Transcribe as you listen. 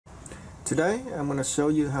Today I'm going to show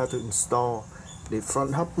you how to install the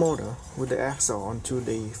front hub motor with the axle onto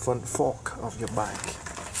the front fork of your bike.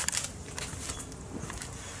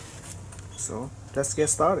 So let's get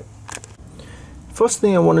started. First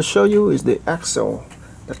thing I want to show you is the axle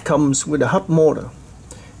that comes with the hub motor.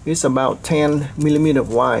 It's about 10 millimeter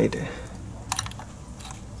wide. There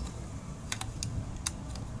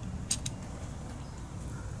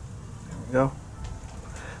we go.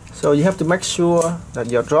 So you have to make sure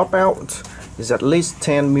that your dropout is at least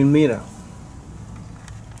 10 millimeter.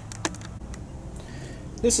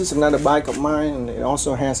 This is another bike of mine, and it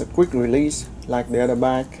also has a quick release like the other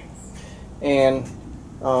bike. And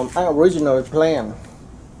I originally planned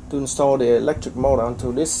to install the electric motor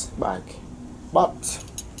onto this bike, but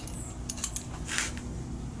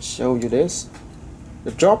show you this.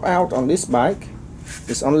 The dropout on this bike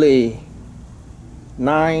is only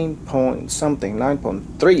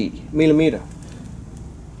 9.3 millimeter,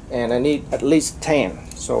 and I need at least 10.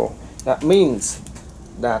 So that means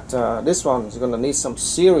that this one is going to need some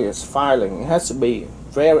serious filing. It has to be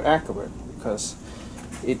very accurate because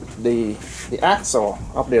the axle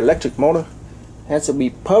of the electric motor has to be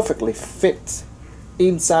perfectly fit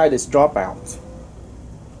inside this dropout,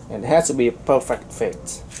 and it has to be a perfect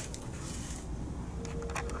fit.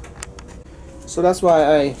 So that's why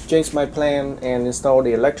I changed my plan and installed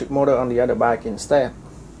the electric motor on the other bike instead.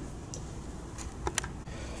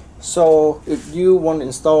 So if you want to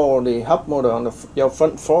install the hub motor on your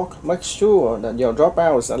front fork, make sure that your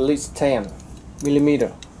dropout is at least 10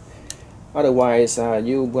 millimeter. Otherwise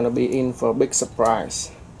you're going to be in for a big surprise.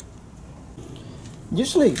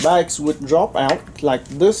 Usually bikes with dropout like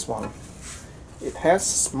this one, it has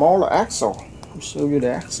smaller axle. I'll show you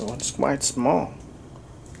the axle, it's quite small.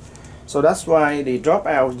 So that's why the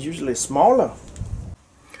dropout is usually smaller.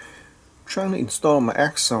 I'm trying to install my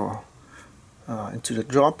axle into the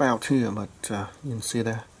dropout here, but you can see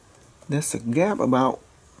that there's a gap about,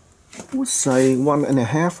 I would say,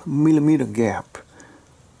 1.5 millimeter gap.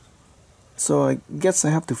 So I guess I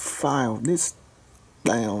have to file this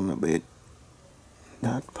down a bit.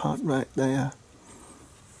 That part right there.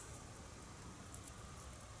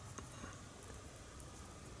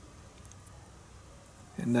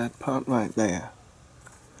 And that part right there.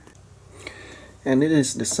 And it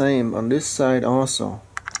is the same on this side also.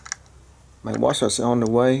 My washer's on the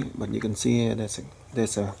way, but you can see here there's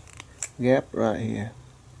a gap right here.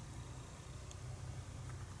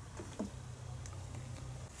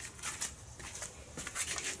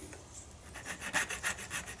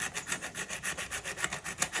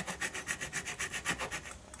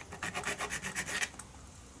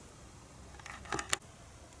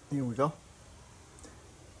 Here we go.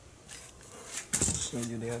 Show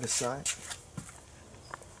you the other side.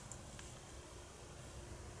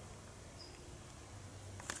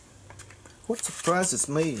 What surprises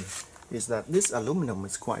me is that this aluminum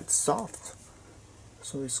is quite soft,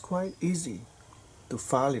 so it's quite easy to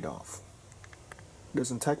file it off. It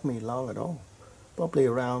doesn't take me long at all, probably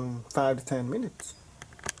around 5 to 10 minutes.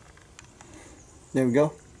 There we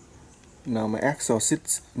go. Now my axle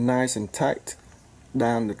sits nice and tight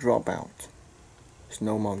down the dropout. There's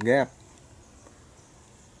no more gap.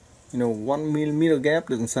 You know, 1 millimeter gap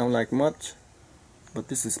doesn't sound like much, but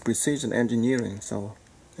this is precision engineering, so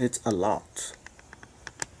it's a lot.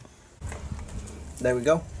 There we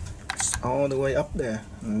go. It's all the way up there,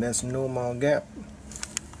 and there's no more gap.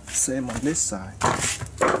 Same on this side.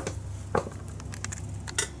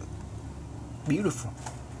 Beautiful.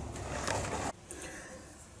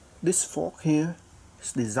 This fork here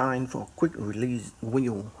is designed for a quick release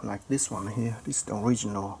wheel like this one here. This is the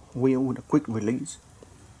original wheel with a quick release.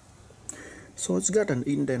 So it's got an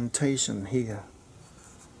indentation here.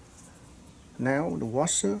 Now the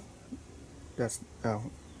washer that's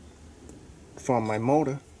from my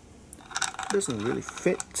motor doesn't really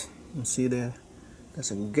fit. You can see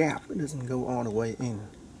there's a gap. It doesn't go all the way in.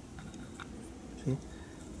 See?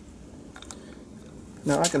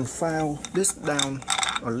 Now I can file this down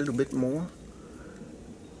a little bit more,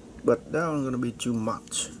 but that's going to be too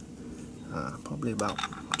much. Probably about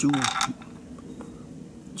 2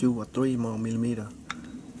 or 3 more millimeter.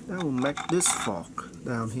 That will make this fork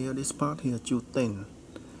down here, this part here, too thin,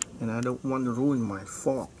 and I don't want to ruin my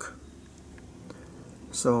fork.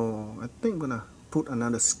 So I think I'm gonna put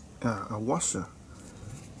another a washer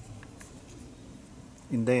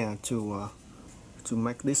in there to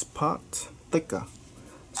make this part thicker,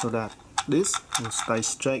 so that this will stay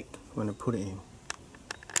straight when I put it in.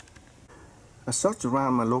 I searched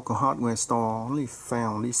around my local hardware store, only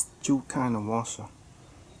found these 2 kind of washer.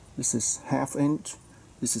 This is 1/2 inch,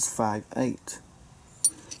 this is 5/8.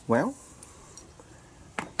 Well,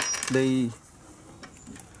 the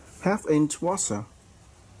half-inch washer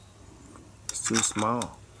is too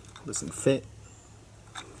small, doesn't fit.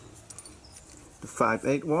 The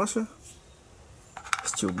 5/8 washer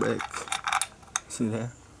is too big. See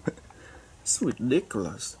that? It's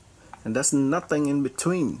ridiculous, and there's nothing in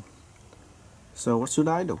between. So what should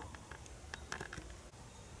I do?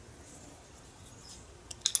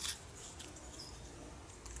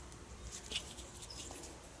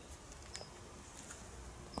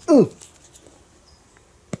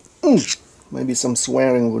 Maybe some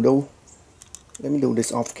swearing will do. Let me do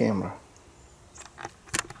this off camera.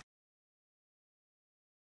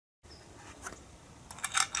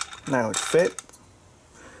 Now it fit.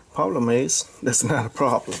 Problem is, that's not a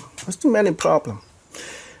problem. There's too many problems.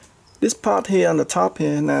 This part here on the top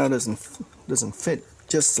here now doesn't fit.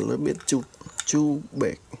 Just a little bit too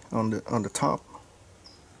big on the top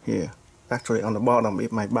here. Actually on the bottom,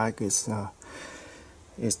 if my bike is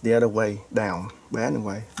the other way down. But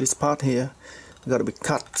anyway, this part here got to be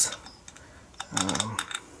cut.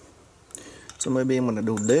 So maybe I'm gonna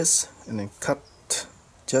do this and then cut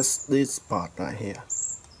just this part right here,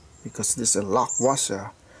 because this is a lock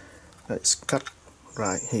washer that's cut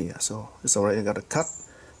right here. So it's already got a cut.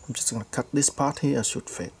 I'm just gonna cut this part here. It should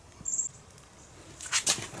fit.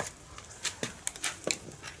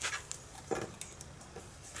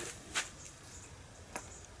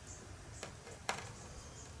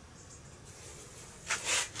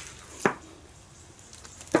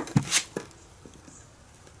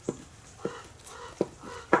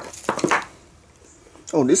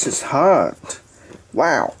 Oh, this is hard.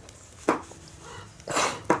 Wow.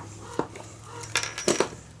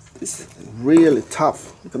 This is really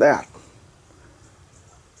tough. Look at that.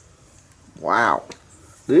 Wow.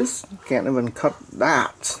 This can't even cut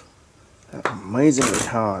that. That's amazingly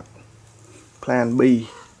hard. Plan B.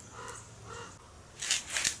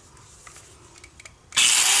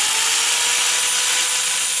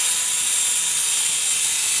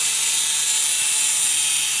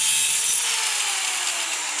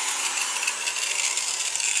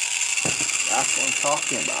 That's what I'm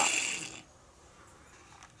talking about.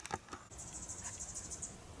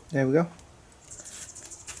 There we go.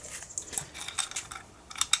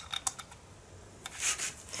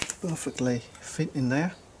 Perfectly fit in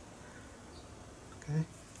there. Okay.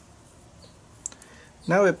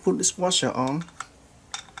 Now I put this washer on.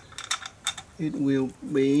 It will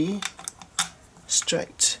be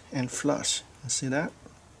straight and flush. You see that?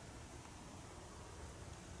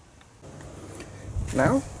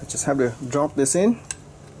 Now I just have to drop this in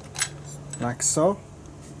like so.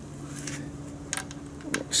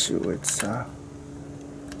 Make sure it's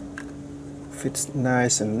fits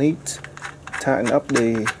nice and neat. Tighten up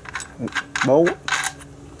the bolt.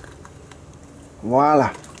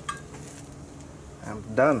 Voila! I'm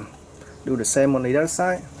done. Do the same on the other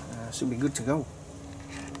side. Should be good to go.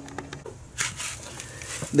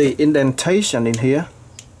 The indentation in here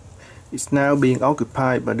is now being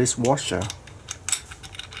occupied by this washer.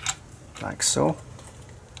 Like so.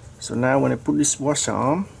 So now when I put this washer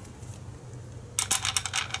on,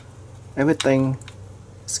 everything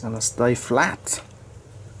is gonna stay flat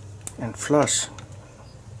and flush.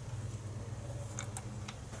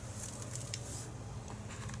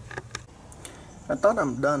 I thought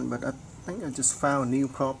I'm done, but I think I just found a new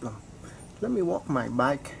problem. Let me walk my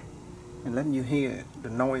bike and let you hear the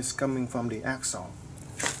noise coming from the axle.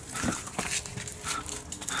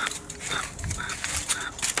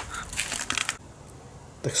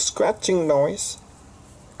 The scratching noise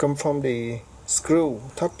comes from the screw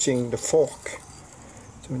touching the fork.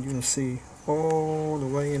 So you can see all the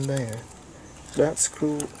way in there. That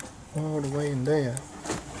screw all the way in there.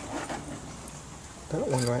 That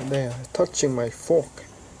one right there, touching my fork.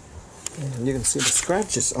 And you can see the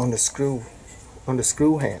scratches on the screw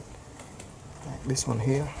head. Like this one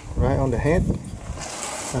here, right on the head.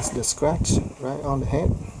 That's the scratch right on the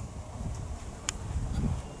head.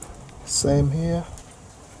 Same here.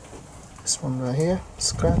 This one right here,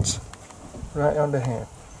 scratch right on the head.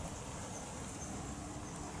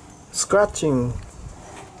 Scratching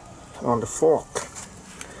on the fork.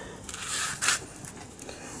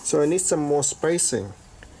 So I need some more spacing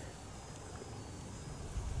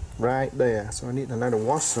right there. So I need another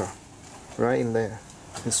washer right in there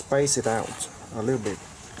and space it out a little bit.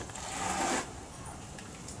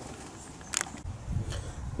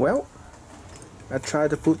 Well, I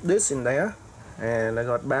tried to put this in there and I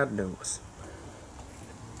got bad news.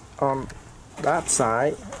 On that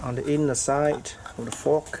side, on the inner side of the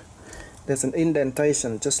fork, there's an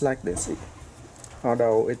indentation just like this.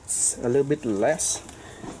 Although it's a little bit less,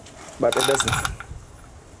 but it doesn't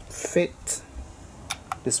fit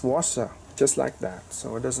this washer just like that,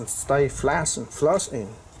 so it doesn't stay flash and flush in.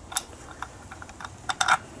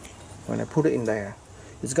 When I put it in there,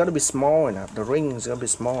 it's got to be small enough. The ring is got to be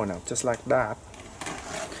small enough, just like that.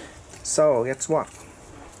 So guess what?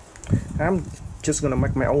 I'm just gonna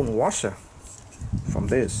make my own washer from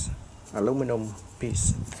this aluminum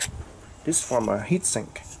piece. This is from a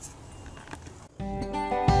heatsink.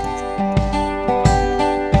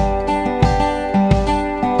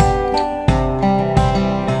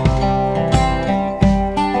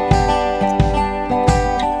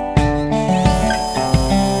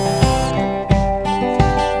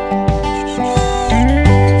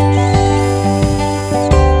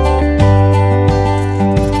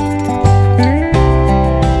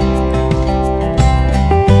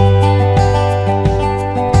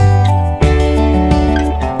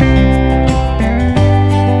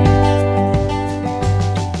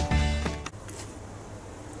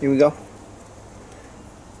 Here we go.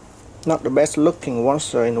 Not the best looking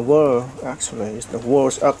washer in the world, actually. It's the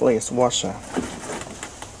world's ugliest washer.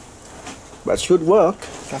 But should work,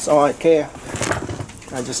 that's all I care.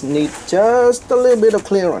 I just need just a little bit of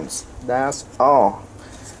clearance. That's all.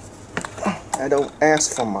 I don't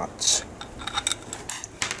ask for much.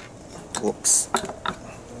 Whoops.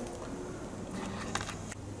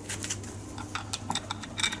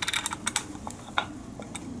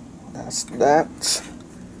 That's that.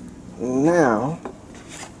 Now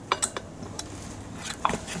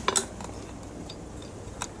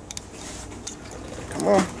come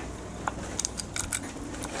on,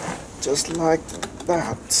 just like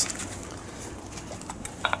that.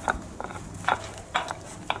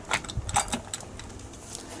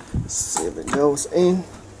 See if it goes in.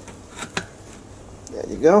 There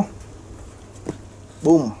you go.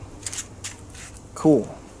 Boom. Cool.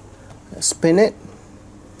 Let's spin it.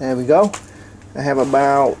 There we go. I have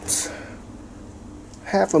about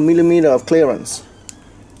 0.5 millimeter of clearance,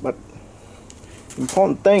 but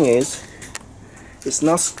important thing is it's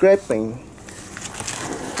not scraping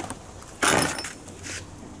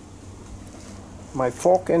my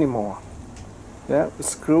fork anymore. Yeah, the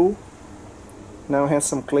screw now has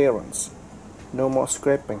some clearance, no more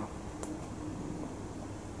scraping.